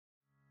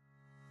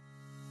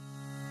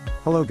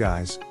Hello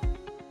guys.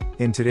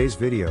 In today's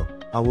video,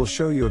 I will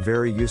show you a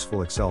very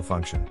useful Excel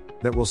function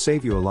that will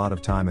save you a lot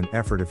of time and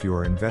effort if you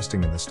are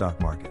investing in the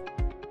stock market.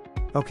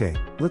 Okay,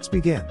 let's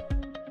begin.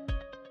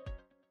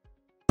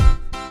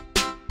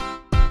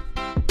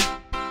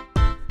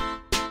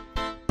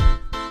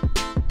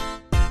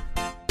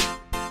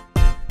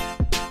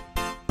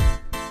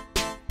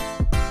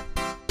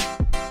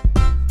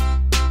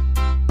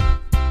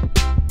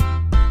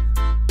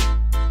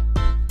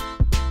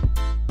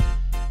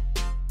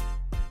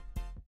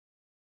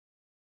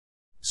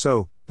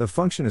 So, the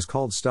function is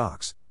called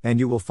stocks, and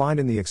you will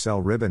find in the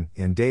Excel ribbon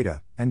in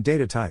Data and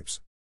Data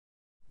Types.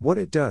 What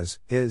it does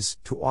is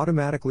to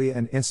automatically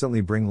and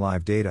instantly bring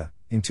live data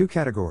in two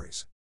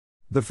categories.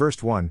 The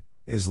first one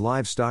is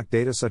live stock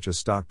data such as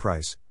stock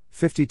price,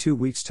 52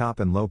 weeks top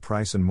and low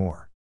price and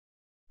more.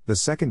 The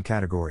second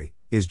category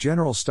is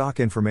general stock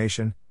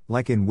information,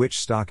 like in which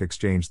stock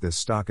exchange this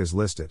stock is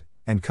listed,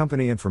 and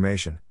company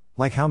information,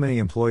 like how many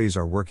employees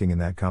are working in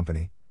that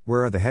company,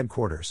 where are the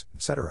headquarters,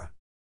 etc.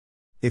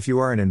 If you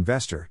are an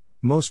investor,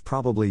 most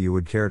probably you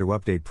would care to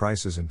update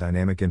prices and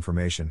dynamic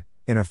information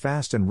in a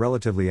fast and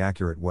relatively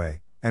accurate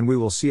way, and we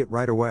will see it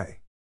right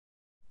away.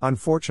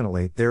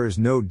 Unfortunately, there is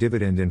no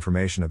dividend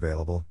information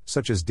available,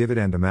 such as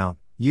dividend amount,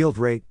 yield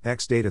rate,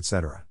 ex-date,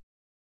 etc.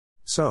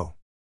 So,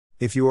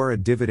 if you are a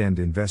dividend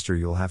investor,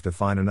 you'll have to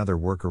find another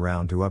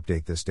workaround to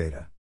update this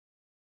data.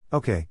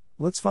 Okay,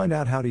 let's find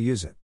out how to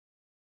use it.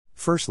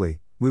 Firstly,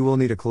 we will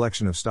need a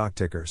collection of stock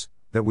tickers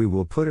that we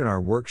will put in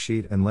our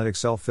worksheet and let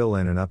Excel fill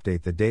in and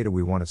update the data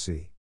we want to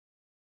see.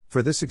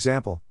 For this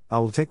example, I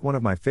will take one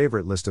of my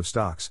favorite list of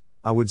stocks.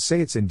 I would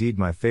say it's indeed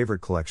my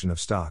favorite collection of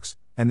stocks,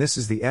 and this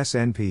is the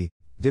S&P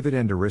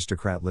Dividend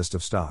Aristocrat list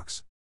of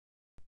stocks.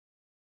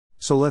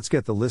 So let's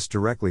get the list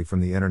directly from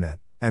the internet,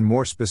 and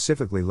more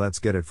specifically let's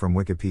get it from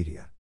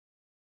Wikipedia.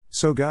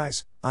 So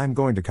guys, I'm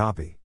going to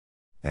copy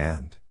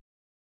and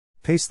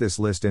paste this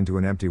list into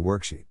an empty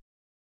worksheet.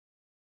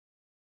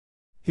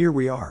 Here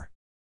we are.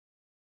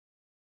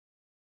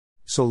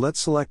 So let's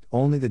select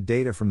only the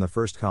data from the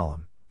first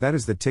column, that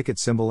is the ticket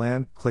symbol,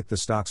 and click the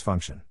stocks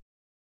function.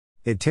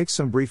 It takes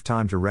some brief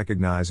time to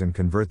recognize and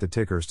convert the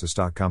tickers to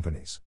stock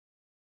companies.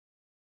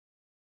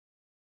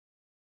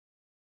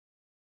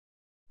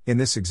 In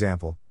this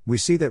example, we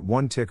see that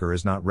one ticker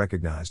is not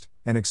recognized,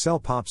 and Excel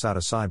pops out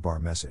a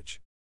sidebar message.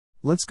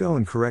 Let's go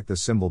and correct the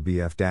symbol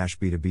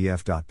BF-B to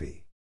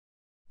BF.B.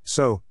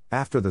 So,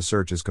 after the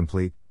search is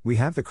complete, we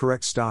have the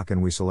correct stock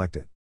and we select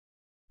it.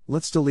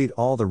 Let's delete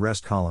all the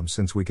rest columns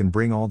since we can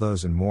bring all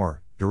those and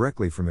more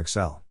directly from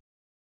Excel.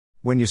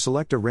 When you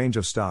select a range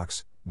of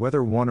stocks,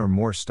 whether one or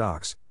more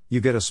stocks,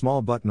 you get a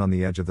small button on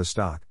the edge of the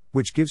stock,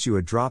 which gives you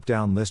a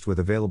drop-down list with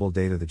available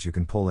data that you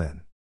can pull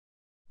in.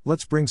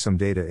 Let's bring some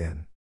data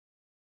in.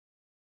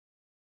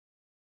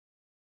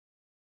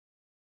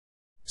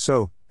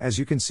 So, as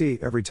you can see,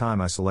 every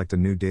time I select a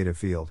new data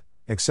field,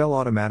 Excel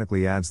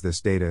automatically adds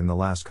this data in the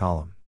last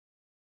column.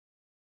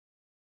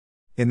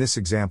 In this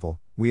example,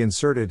 we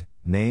inserted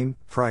name,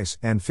 price,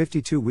 and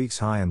 52 weeks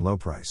high and low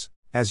price.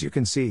 As you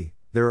can see,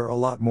 there are a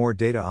lot more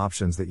data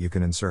options that you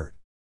can insert.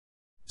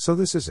 So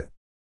this is it.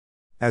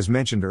 As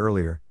mentioned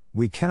earlier,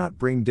 we cannot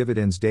bring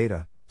dividends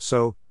data,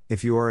 so,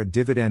 if you are a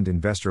dividend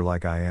investor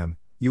like I am,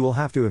 you will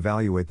have to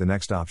evaluate the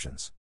next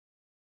options.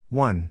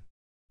 1.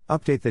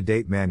 Update the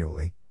date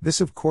manually.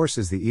 This of course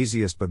is the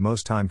easiest but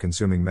most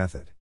time-consuming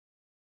method.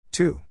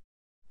 2.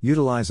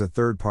 Utilize a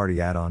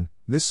third-party add-on.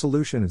 This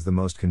solution is the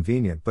most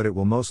convenient, but it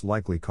will most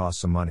likely cost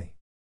some money.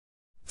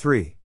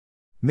 3.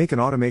 Make an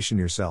automation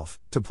yourself,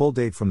 to pull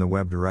data from the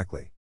web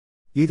directly.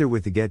 Either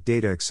with the Get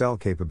Data Excel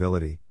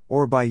capability,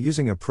 or by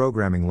using a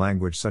programming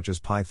language such as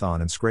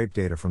Python and scrape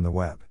data from the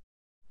web.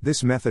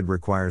 This method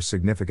requires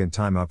significant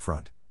time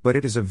upfront, but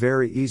it is a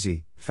very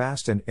easy,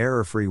 fast and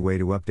error-free way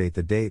to update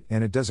the date,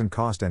 and it doesn't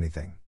cost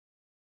anything.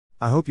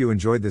 I hope you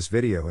enjoyed this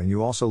video and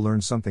you also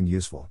learned something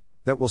useful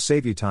that will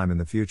save you time in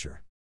the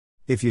future.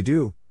 If you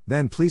do,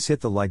 then please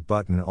hit the like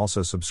button and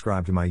also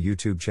subscribe to my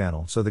YouTube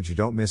channel so that you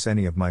don't miss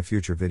any of my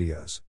future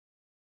videos.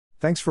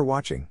 Thanks for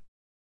watching.